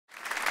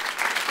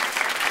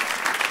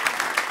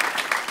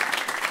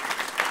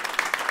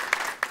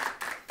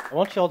I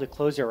want you all to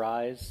close your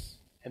eyes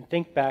and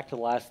think back to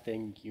the last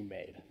thing you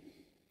made.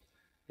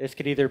 This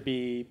could either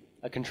be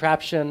a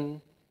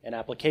contraption, an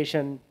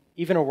application,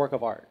 even a work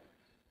of art.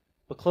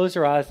 But close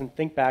your eyes and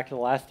think back to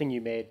the last thing you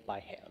made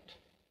by hand.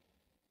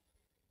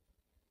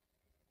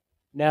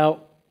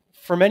 Now,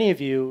 for many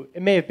of you,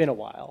 it may have been a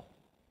while.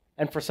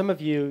 And for some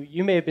of you,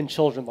 you may have been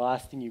children the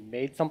last thing you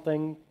made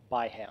something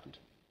by hand.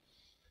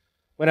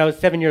 When I was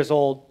 7 years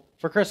old,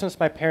 for Christmas,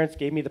 my parents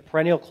gave me the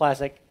perennial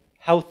classic,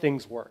 How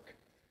Things Work.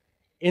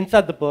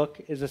 Inside the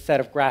book is a set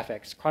of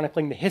graphics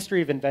chronicling the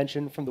history of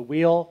invention from the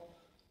wheel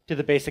to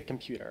the basic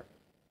computer.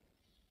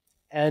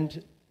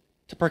 And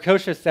to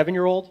precocious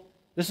 7-year-old,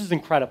 this is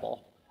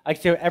incredible. I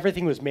could see how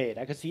everything was made.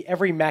 I could see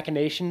every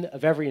machination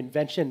of every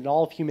invention in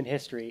all of human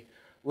history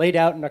laid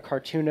out in a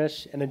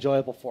cartoonish and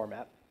enjoyable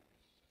format.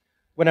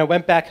 When I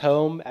went back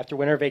home after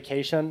winter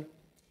vacation,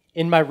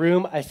 in my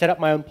room, I set up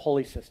my own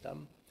pulley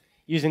system.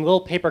 Using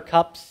little paper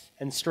cups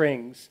and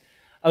strings,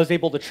 I was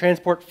able to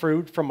transport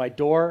food from my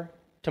door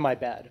to my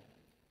bed,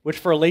 which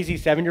for a lazy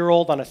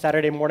 7-year-old on a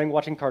Saturday morning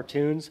watching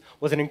cartoons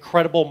was an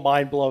incredible,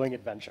 mind-blowing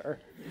adventure.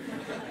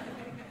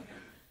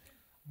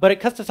 But it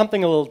cuts to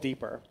something a little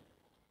deeper.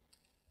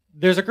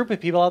 There's a group of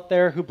people out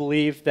there who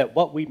believe that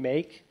what we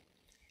make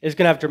is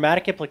going to have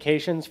dramatic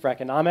implications for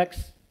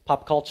economics,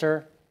 pop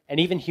culture, and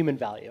even human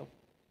value.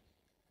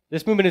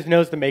 This movement is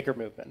known as the maker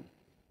movement,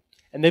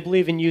 and they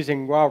believe in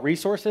using raw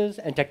resources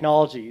and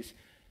technologies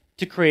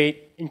to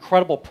create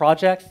incredible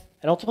projects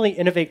and ultimately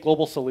innovate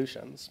global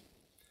solutions.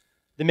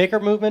 The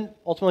maker movement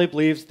ultimately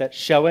believes that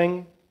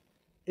showing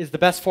is the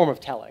best form of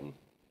telling.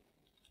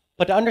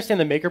 But to understand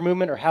the maker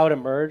movement or how it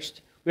emerged,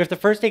 we have to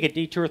first take a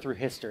detour through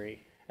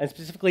history, and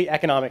specifically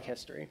economic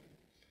history.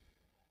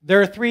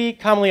 There are 3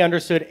 commonly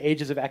understood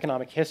ages of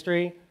economic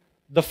history,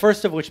 the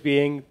first of which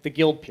being the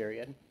Guild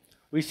period.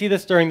 We see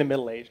this during the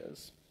Middle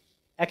Ages.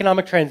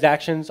 Economic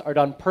transactions are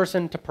done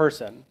person to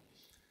person,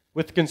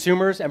 with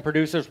consumers and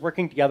producers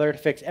working together to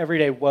fix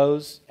everyday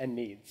woes and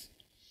needs.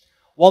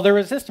 While there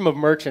was a system of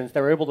merchants that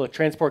were able to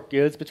transport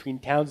goods between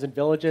towns and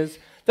villages,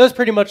 that was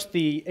pretty much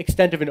the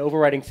extent of an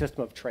overriding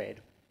system of trade.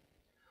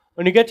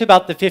 When you get to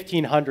about the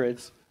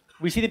 1500s,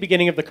 we see the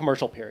beginning of the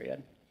commercial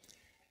period.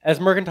 As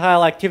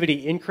mercantile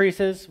activity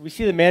increases, we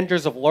see the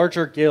managers of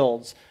larger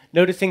guilds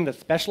noticing that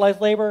specialized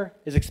labor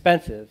is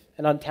expensive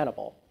and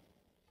untenable.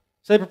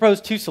 So they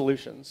proposed 2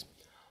 solutions.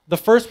 The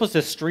first was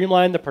to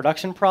streamline the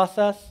production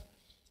process,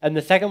 and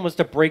the second was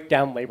to break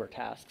down labor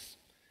tasks.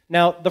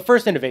 Now, the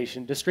first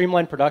innovation, to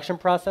streamline production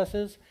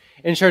processes,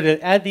 ensured that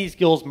as these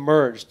guilds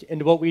merged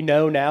into what we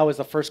know now as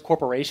the first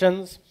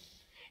corporations,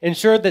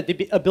 ensured that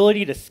the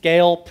ability to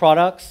scale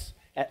products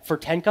for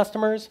 10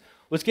 customers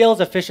would scale as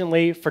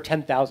efficiently for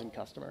 10,000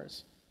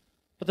 customers.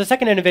 But the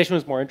second innovation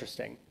was more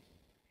interesting.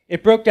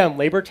 It broke down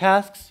labor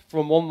tasks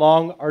from one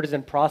long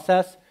artisan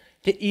process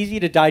to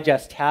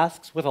easy-to-digest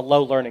tasks with a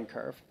low learning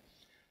curve.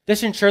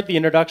 This ensured the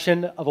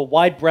introduction of a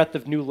wide breadth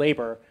of new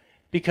labor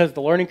because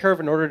the learning curve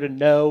in order to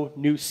know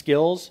new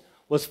skills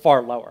was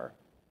far lower.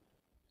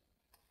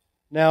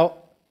 Now,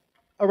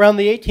 around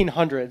the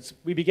 1800s,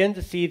 we begin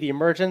to see the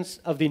emergence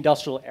of the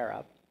industrial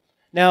era.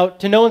 Now,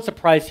 to no one's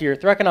surprise here,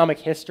 through economic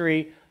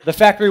history, the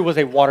factory was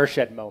a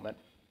watershed moment.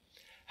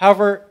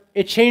 However,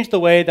 it changed the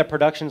way that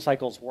production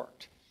cycles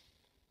worked.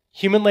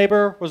 Human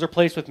labor was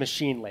replaced with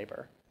machine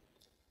labor.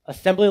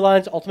 Assembly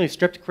lines ultimately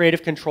stripped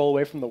creative control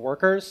away from the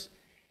workers,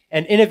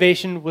 and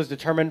innovation was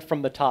determined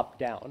from the top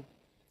down.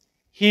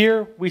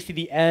 Here, we see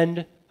the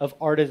end of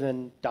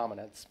artisan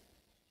dominance.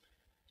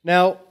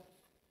 Now,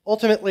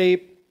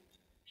 ultimately,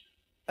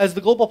 as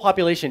the global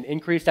population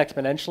increased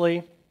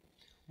exponentially,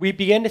 we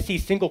began to see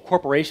single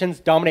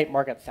corporations dominate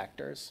market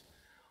sectors.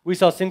 We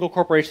saw single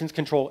corporations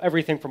control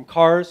everything from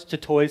cars to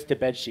toys to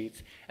bed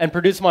sheets and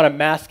produce them on a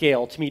mass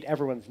scale to meet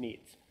everyone's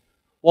needs.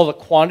 While the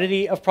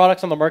quantity of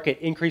products on the market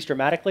increased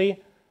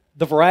dramatically,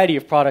 the variety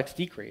of products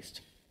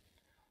decreased.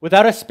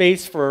 Without a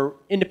space for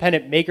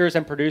independent makers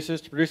and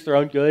producers to produce their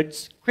own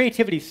goods,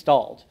 creativity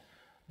stalled.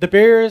 The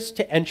barriers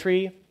to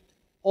entry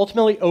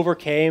ultimately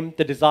overcame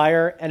the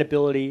desire and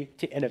ability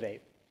to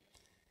innovate.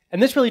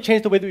 And this really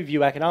changed the way that we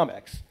view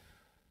economics.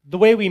 The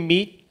way we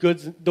meet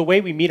goods, the way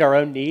we meet our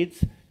own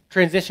needs,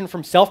 transitioned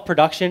from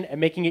self-production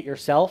and making it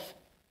yourself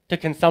to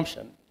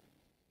consumption.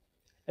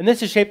 And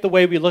this has shaped the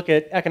way we look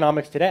at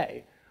economics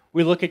today.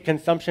 We look at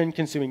consumption,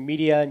 consuming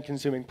media, and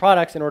consuming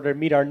products in order to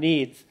meet our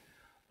needs,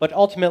 but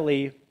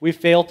ultimately, we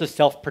fail to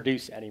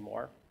self-produce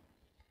anymore.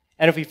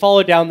 And if we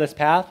follow down this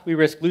path, we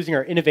risk losing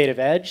our innovative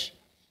edge,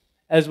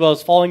 as well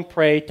as falling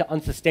prey to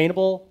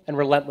unsustainable and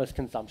relentless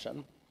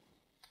consumption.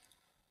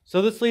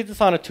 So this leads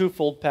us on a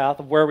twofold path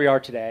of where we are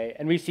today,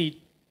 and we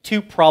see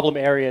 2 problem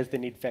areas that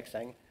need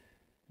fixing.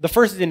 The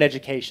first is in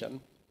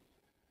education.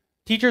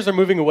 Teachers are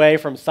moving away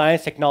from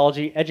science,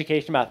 technology,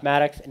 education,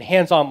 mathematics, and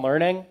hands-on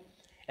learning,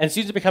 and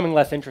students are becoming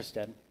less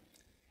interested.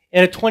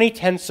 In a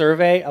 2010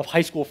 survey of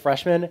high school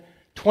freshmen,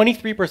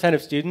 23%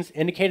 of students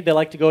indicated they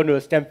like to go into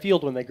a STEM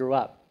field when they grew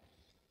up.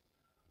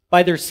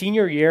 By their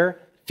senior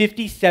year,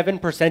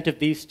 57% of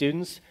these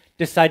students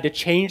decide to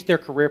change their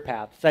career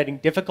path, citing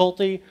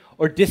difficulty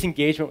or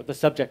disengagement with the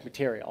subject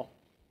material.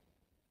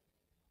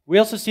 We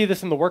also see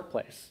this in the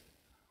workplace.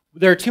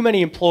 There are too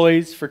many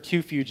employees for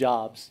too few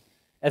jobs,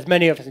 as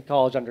many of us in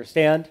college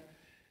understand,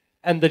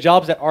 and the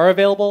jobs that are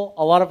available,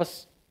 a lot of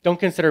us don't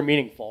consider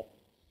meaningful.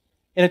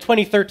 In a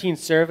 2013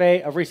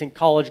 survey of recent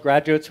college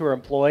graduates who are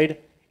employed,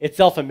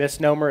 itself a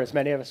misnomer, as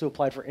many of us who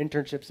applied for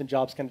internships and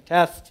jobs can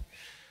attest,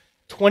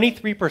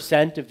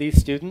 23% of these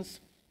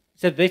students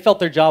said they felt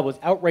their job was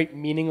outright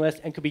meaningless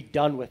and could be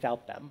done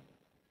without them.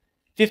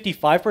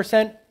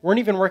 55% weren't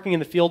even working in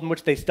the field in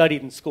which they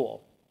studied in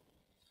school.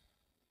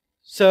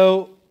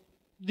 So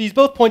these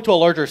both point to a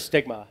larger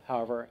stigma,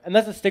 however, and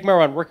that's a stigma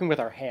around working with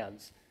our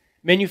hands.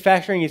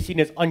 Manufacturing is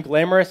seen as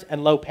unglamorous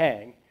and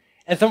low-paying,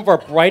 and some of our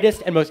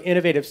brightest and most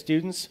innovative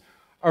students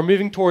are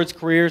moving towards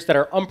careers that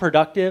are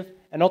unproductive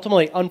and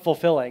ultimately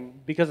unfulfilling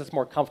because it's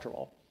more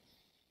comfortable.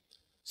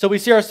 So we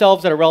see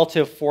ourselves at a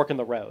relative fork in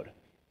the road,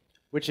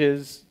 which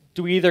is,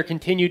 do we either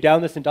continue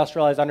down this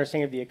industrialized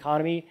understanding of the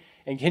economy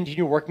and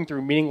continue working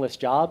through meaningless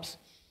jobs,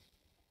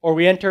 or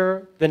we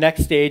enter the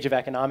next stage of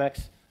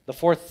economics, the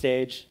fourth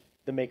stage,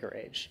 the maker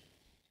age.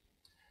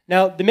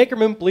 Now, the maker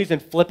movement believes in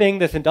flipping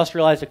this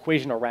industrialized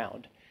equation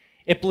around.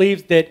 It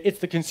believes that it's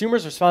the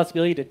consumer's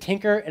responsibility to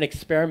tinker and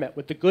experiment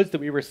with the goods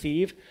that we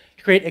receive,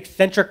 to create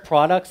eccentric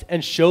products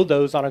and show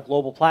those on a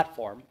global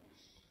platform.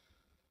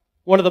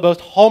 One of the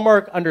most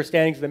hallmark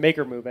understandings of the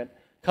maker movement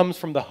comes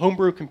from the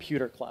Homebrew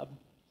Computer Club.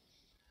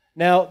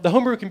 Now, the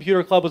Homebrew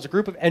Computer Club was a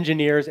group of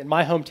engineers in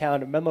my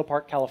hometown of Menlo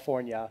Park,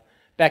 California,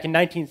 back in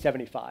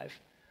 1975.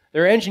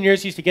 Their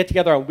engineers used to get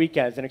together on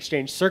weekends and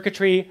exchange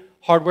circuitry,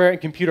 hardware, and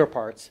computer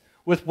parts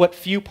with what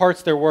few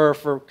parts there were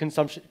for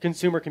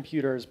consumer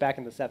computers back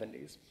in the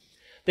 70s.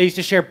 They used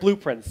to share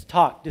blueprints,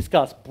 talk,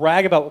 discuss,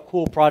 brag about what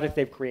cool projects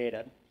they've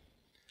created.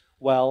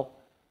 Well,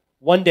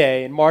 one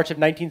day in March of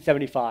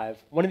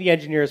 1975, one of the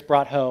engineers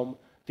brought home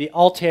the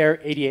Altair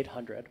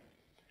 8800.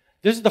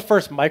 This is the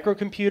first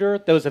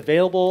microcomputer that was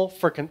available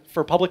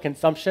for public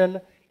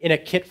consumption in a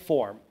kit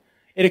form.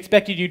 It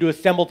expected you to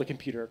assemble the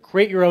computer,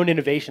 create your own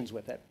innovations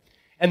with it.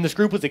 And this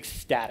group was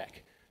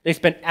ecstatic. They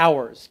spent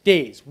hours,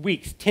 days,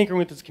 weeks tinkering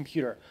with this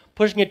computer,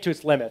 pushing it to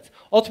its limits,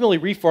 ultimately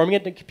reforming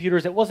it into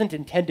computers it wasn't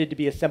intended to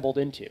be assembled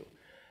into.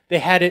 They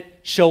had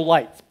it show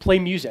lights, play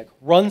music,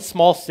 run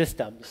small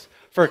systems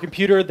for a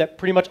computer that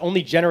pretty much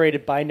only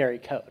generated binary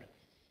code.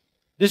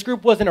 This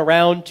group wasn't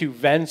around to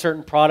vend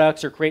certain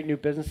products or create new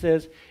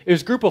businesses. It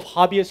was a group of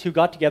hobbyists who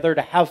got together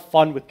to have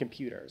fun with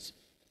computers.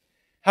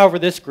 However,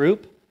 this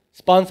group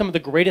spawned some of the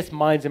greatest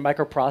minds in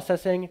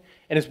microprocessing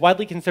and is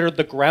widely considered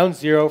the ground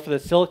zero for the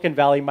Silicon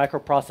Valley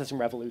microprocessing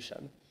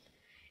revolution.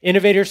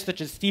 Innovators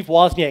such as Steve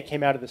Wozniak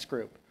came out of this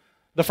group.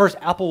 The first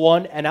Apple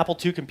I and Apple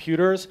II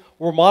computers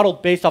were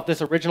modeled based off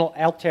this original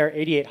Altair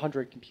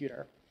 8800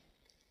 computer.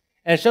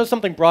 And it shows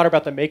something broader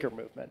about the maker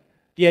movement.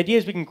 The idea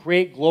is we can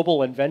create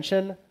global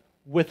invention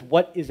with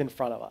what is in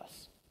front of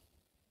us.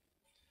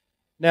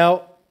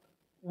 Now,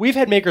 we've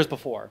had makers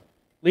before.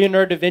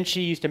 Leonardo da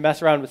Vinci used to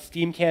mess around with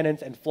steam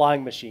cannons and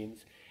flying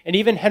machines. And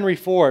even Henry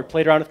Ford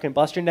played around with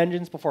combustion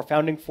engines before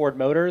founding Ford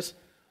Motors.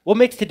 What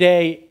makes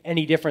today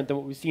any different than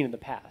what we've seen in the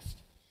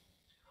past?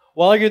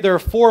 Well, I'll argue there are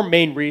four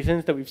main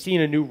reasons that we've seen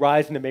a new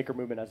rise in the maker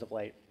movement as of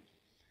late.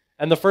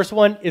 And the first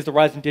one is the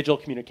rise in digital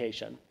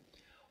communication.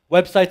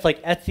 Websites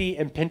like Etsy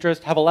and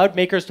Pinterest have allowed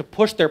makers to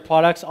push their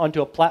products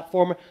onto a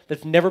platform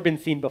that's never been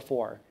seen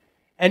before.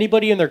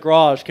 Anybody in their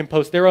garage can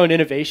post their own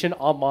innovation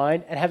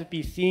online and have it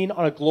be seen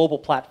on a global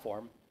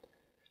platform.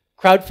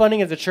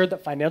 Crowdfunding has assured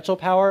that financial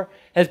power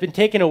has been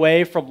taken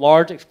away from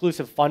large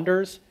exclusive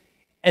funders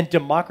and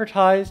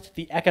democratized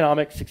the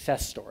economic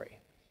success story.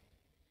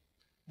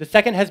 The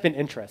second has been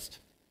interest.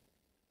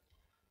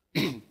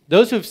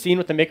 Those who have seen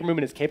what the maker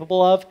movement is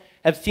capable of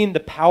have seen the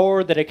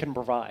power that it can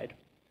provide.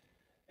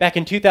 Back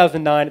in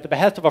 2009, at the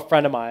behest of a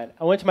friend of mine,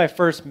 I went to my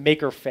first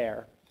maker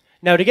fair.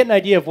 Now, to get an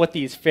idea of what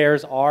these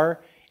fairs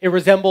are, it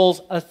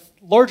resembles a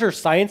larger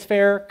science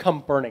fair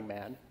come Burning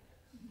Man.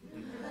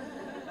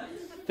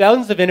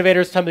 Thousands of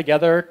innovators come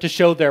together to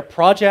show their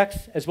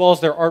projects as well as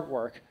their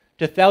artwork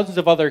to thousands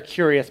of other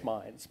curious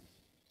minds.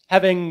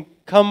 Having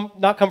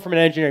not come from an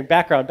engineering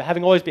background, but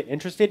having always been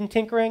interested in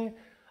tinkering,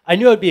 I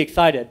knew I'd be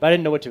excited, but I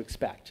didn't know what to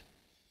expect.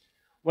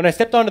 When I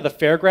stepped onto the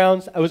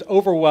fairgrounds, I was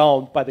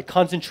overwhelmed by the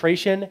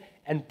concentration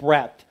and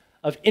breadth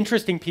of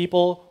interesting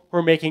people who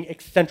are making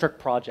eccentric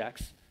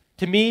projects.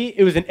 To me,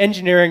 it was an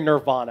engineering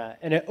nirvana,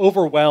 and it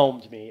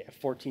overwhelmed me at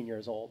 14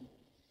 years old.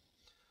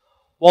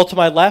 While to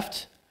my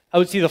left, I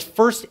would see the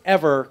first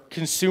ever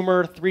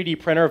consumer 3D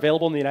printer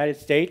available in the United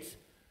States.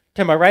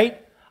 To my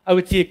right, I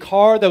would see a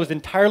car that was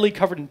entirely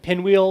covered in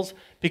pinwheels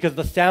because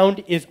the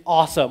sound is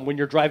awesome when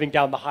you're driving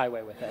down the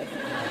highway with it.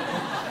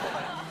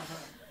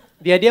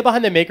 The idea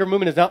behind the maker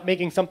movement is not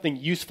making something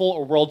useful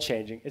or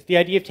world-changing. It's the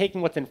idea of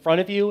taking what's in front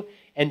of you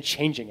and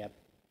changing it.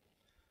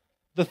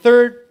 The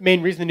third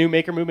main reason the new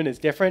maker movement is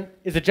different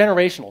is a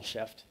generational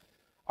shift.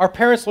 Our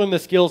parents learned the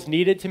skills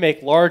needed to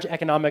make large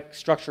economic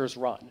structures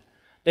run.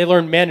 They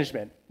learned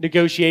management,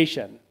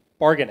 negotiation,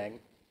 bargaining.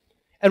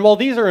 And while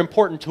these are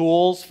important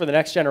tools for the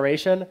next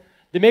generation,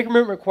 the maker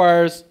movement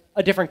requires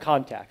a different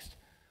context.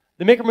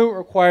 The maker movement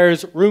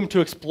requires room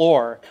to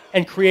explore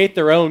and create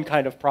their own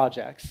kind of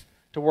projects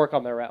to work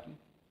on their own.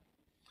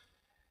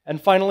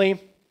 And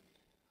finally,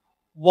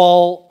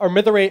 while our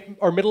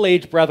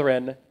middle-aged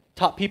brethren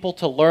taught people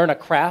to learn a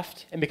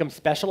craft and become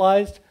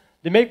specialized,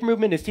 the maker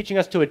movement is teaching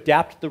us to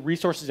adapt the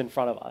resources in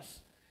front of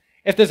us.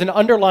 If there's an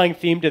underlying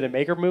theme to the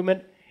maker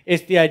movement,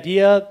 it's the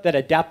idea that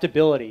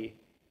adaptability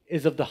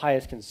is of the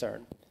highest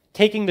concern.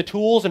 Taking the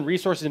tools and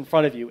resources in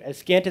front of you, as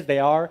scant as they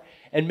are,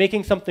 and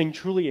making something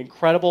truly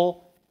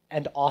incredible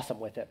and awesome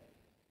with it.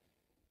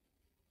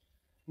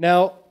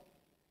 Now,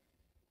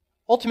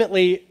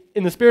 ultimately,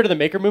 in the spirit of the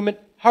maker movement,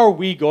 how are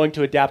we going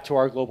to adapt to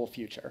our global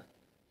future?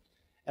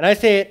 And I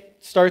say it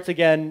starts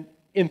again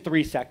in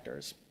 3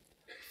 sectors.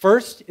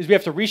 First is we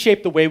have to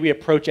reshape the way we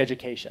approach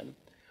education.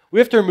 We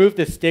have to remove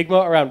the stigma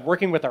around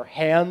working with our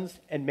hands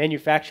and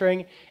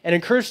manufacturing and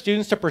encourage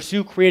students to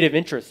pursue creative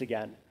interests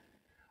again.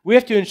 We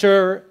have to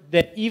ensure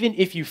that even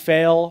if you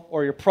fail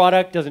or your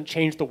product doesn't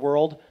change the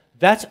world,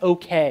 that's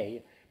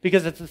okay,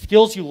 because it's the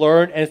skills you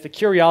learn and it's the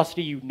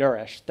curiosity you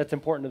nourish that's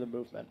important to the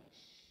movement.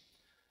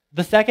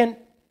 The second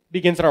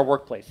begins in our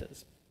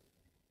workplaces.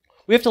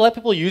 We have to let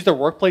people use their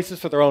workplaces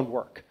for their own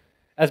work.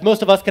 As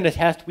most of us can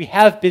attest, we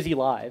have busy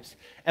lives,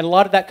 and a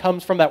lot of that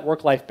comes from that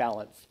work-life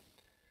balance.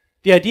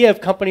 The idea of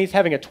companies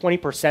having a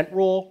 20%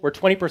 rule, where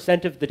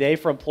 20% of the day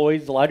for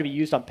employees is allowed to be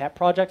used on pet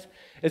projects,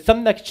 is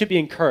something that should be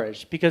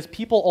encouraged, because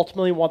people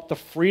ultimately want the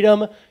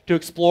freedom to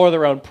explore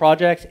their own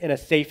projects in a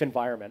safe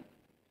environment.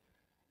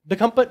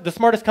 The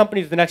smartest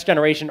companies of the next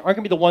generation aren't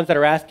going to be the ones that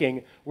are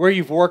asking where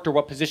you've worked or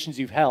what positions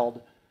you've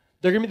held.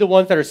 They're going to be the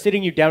ones that are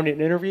sitting you down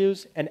in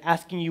interviews and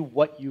asking you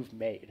what you've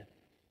made.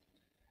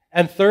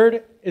 And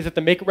third is that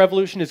the maker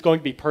revolution is going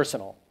to be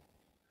personal.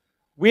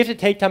 We have to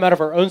take time out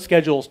of our own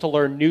schedules to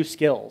learn new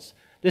skills.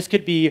 This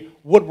could be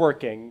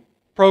woodworking,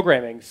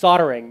 programming,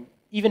 soldering,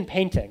 even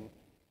painting.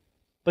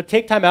 But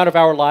take time out of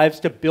our lives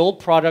to build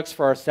products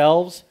for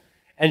ourselves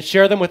and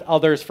share them with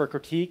others for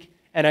critique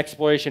and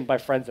exploration by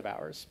friends of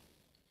ours.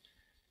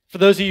 For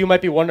those of you who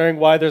might be wondering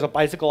why there's a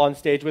bicycle on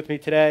stage with me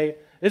today,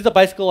 this is a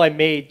bicycle I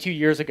made 2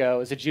 years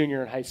ago as a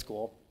junior in high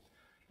school.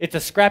 It's a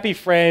scrappy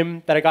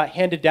frame that I got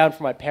handed down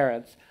from my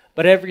parents,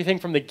 but everything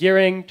from the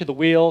gearing to the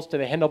wheels to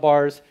the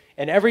handlebars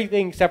and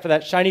everything except for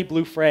that shiny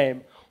blue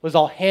frame was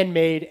all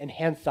handmade and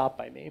hand-stopped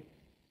by me.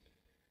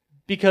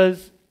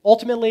 Because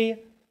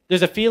ultimately,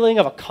 there's a feeling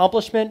of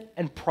accomplishment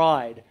and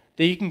pride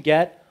that you can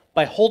get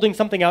by holding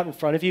something out in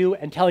front of you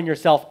and telling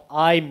yourself,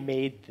 I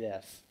made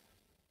this.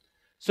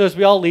 So as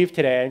we all leave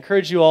today, I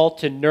encourage you all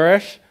to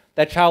nourish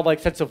that childlike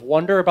sense of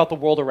wonder about the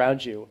world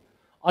around you.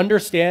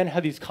 Understand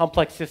how these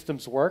complex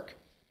systems work,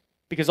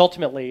 because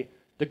ultimately,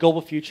 the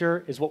global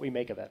future is what we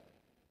make of it.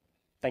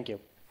 Thank you.